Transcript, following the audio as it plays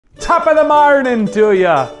Top of the morning to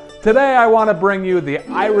ya! Today I want to bring you the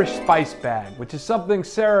Irish spice bag, which is something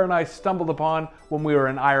Sarah and I stumbled upon when we were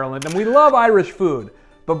in Ireland. And we love Irish food,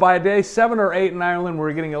 but by day 7 or 8 in Ireland, we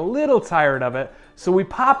were getting a little tired of it. So we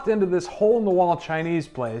popped into this hole-in-the-wall Chinese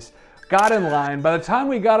place, got in line. By the time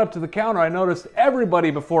we got up to the counter, I noticed everybody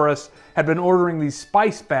before us had been ordering these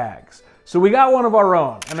spice bags. So we got one of our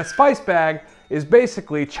own. And a spice bag is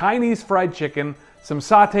basically Chinese fried chicken, some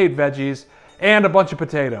sauteed veggies, and a bunch of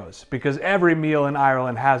potatoes, because every meal in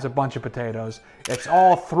Ireland has a bunch of potatoes. It's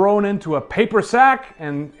all thrown into a paper sack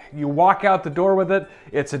and you walk out the door with it.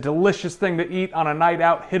 It's a delicious thing to eat on a night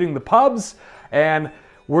out hitting the pubs, and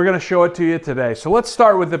we're gonna show it to you today. So let's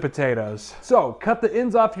start with the potatoes. So cut the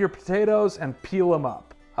ends off your potatoes and peel them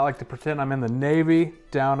up. I like to pretend I'm in the Navy,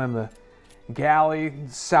 down in the galley,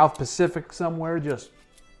 South Pacific somewhere, just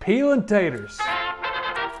peeling taters.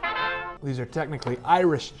 These are technically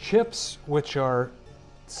Irish chips, which are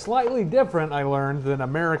slightly different, I learned, than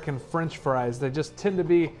American French fries. They just tend to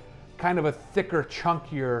be kind of a thicker,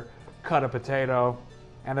 chunkier cut of potato.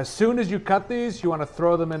 And as soon as you cut these, you want to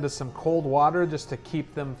throw them into some cold water just to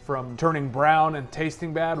keep them from turning brown and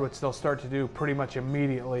tasting bad, which they'll start to do pretty much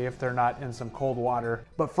immediately if they're not in some cold water.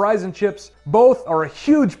 But fries and chips, both are a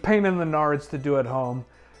huge pain in the nards to do at home.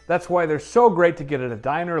 That's why they're so great to get at a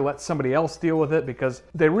diner, let somebody else deal with it, because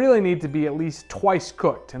they really need to be at least twice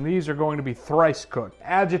cooked, and these are going to be thrice cooked.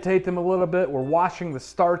 Agitate them a little bit. We're washing the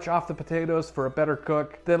starch off the potatoes for a better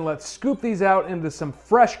cook. Then let's scoop these out into some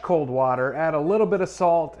fresh cold water, add a little bit of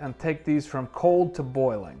salt, and take these from cold to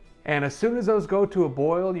boiling. And as soon as those go to a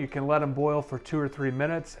boil, you can let them boil for 2 or 3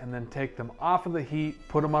 minutes and then take them off of the heat,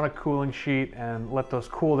 put them on a cooling sheet, and let those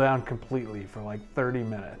cool down completely for like 30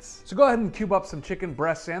 minutes. So go ahead and cube up some chicken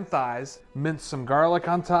breasts and thighs, mince some garlic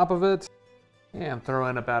on top of it, and throw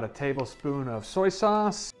in about a tablespoon of soy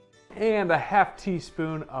sauce and a ½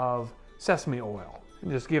 teaspoon of sesame oil.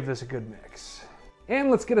 And just give this a good mix. And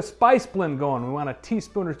let's get a spice blend going. We want a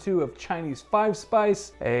teaspoon or 2 of Chinese 5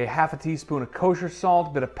 spice, a ½ teaspoon of kosher salt, a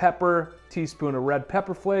bit of pepper, teaspoon of red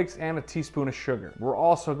pepper flakes, and a teaspoon of sugar. We're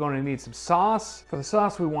also going to need some sauce. For the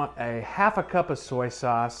sauce, we want a ½ cup of soy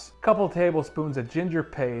sauce, a couple tablespoons of ginger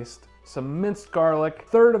paste, some minced garlic,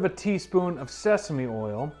 1/3 teaspoon of sesame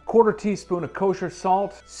oil, 1/4 teaspoon of kosher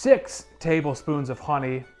salt, 6 tablespoons of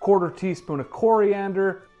honey, 1/4 teaspoon of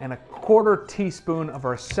coriander, and a 1/4 teaspoon of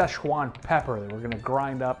our Szechuan pepper that we're gonna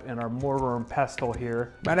grind up in our mortar and pestle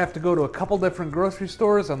here. Might have to go to a couple different grocery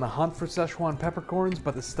stores on the hunt for Szechuan peppercorns,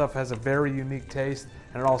 but this stuff has a very unique taste,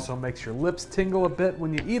 and it also makes your lips tingle a bit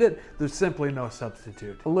when you eat it. There's simply no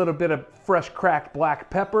substitute. A little bit of fresh cracked black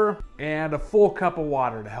pepper, and a full cup of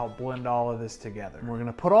water to help blend all of this together. And we're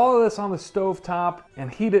gonna put all of this on the stove top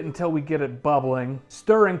and heat it until we get it bubbling,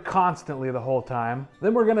 stirring constantly the whole time.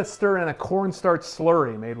 Then we're gonna stir in a cornstarch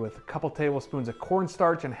slurry made with a couple tablespoons of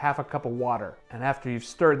cornstarch and ½ cup of water. And after you've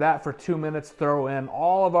stirred that for 2 minutes, throw in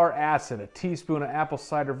all of our acid, a teaspoon of apple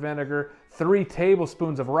cider vinegar, 3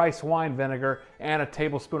 tablespoons of rice wine vinegar, and a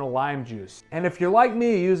tablespoon of lime juice. And if you're like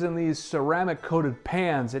me using these ceramic coated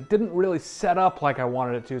pans, it didn't really set up like I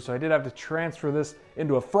wanted it to, so I did have to transfer this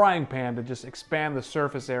into a frying pan to just expand the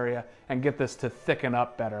surface area and get this to thicken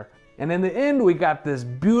up better. And in the end, we got this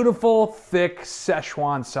beautiful, thick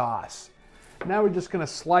Szechuan sauce. Now we're just gonna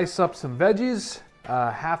slice up some veggies,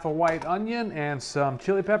 ½ a white onion and some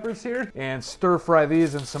chili peppers here, and stir fry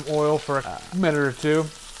these in some oil for a minute or 2.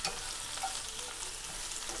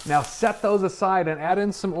 Now set those aside and add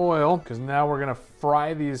in some oil, because now we're gonna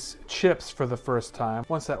fry these chips for the first time.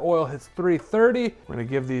 Once that oil hits 330, we're gonna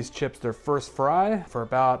give these chips their first fry for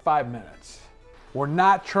about 5 minutes. We're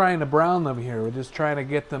not trying to brown them here, we're just trying to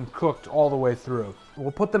get them cooked all the way through.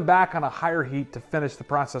 We'll put them back on a higher heat to finish the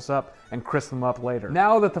process up and crisp them up later.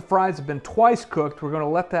 Now that the fries have been twice cooked, we're gonna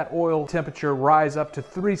let that oil temperature rise up to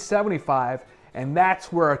 375, and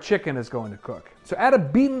that's where our chicken is going to cook. So add a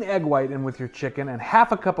beaten egg white in with your chicken and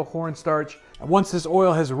 ½ cup of cornstarch. And once this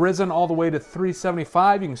oil has risen all the way to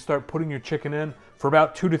 375, you can start putting your chicken in for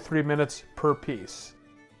about 2 to 3 minutes per piece.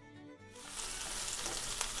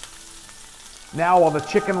 Now while the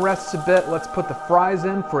chicken rests a bit, let's put the fries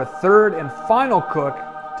in for a 3rd and final cook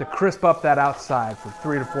to crisp up that outside for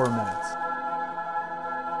 3 to 4 minutes.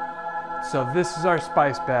 So this is our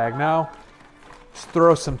spice bag. Now, just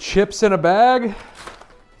throw some chips in a bag.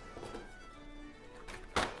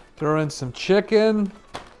 Throw in some chicken.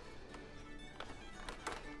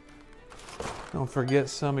 Don't forget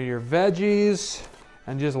some of your veggies.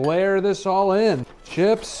 And just layer this all in.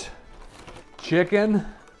 Chips, chicken,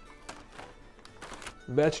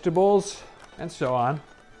 vegetables, and so on.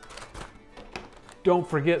 Don't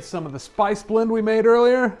forget some of the spice blend we made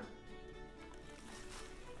earlier.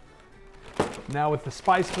 Now with the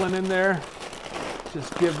spice blend in there,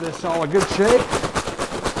 just give this all a good shake.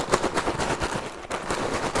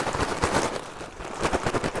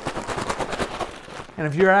 And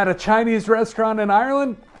if you're at a Chinese restaurant in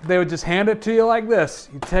Ireland, they would just hand it to you like this.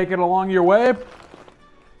 You take it along your way,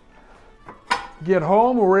 get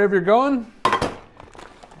home or wherever you're going,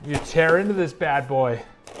 you tear into this bad boy.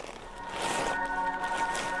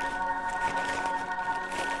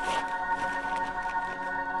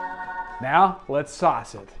 Now, let's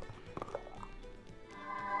sauce it.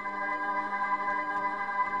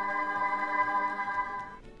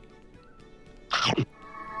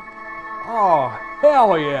 Oh,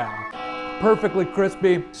 hell yeah. Perfectly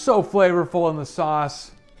crispy, so flavorful in the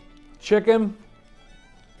sauce. Chicken.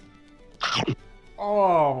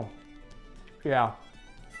 Oh, yeah,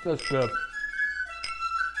 that's good.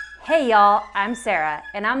 Hey y'all, I'm Sarah,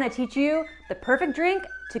 and I'm gonna teach you the perfect drink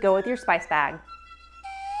to go with your spice bag.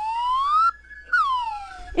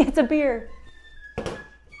 It's a beer.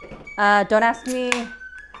 Don't ask me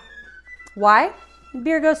why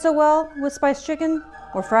beer goes so well with spiced chicken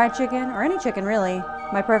or fried chicken or any chicken really.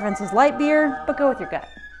 My preference is light beer, but go with your gut.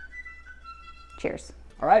 Cheers.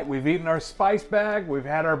 All right, we've eaten our spice bag, we've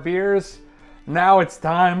had our beers. Now it's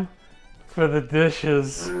time for the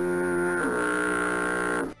dishes.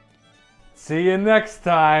 See you next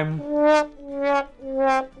time.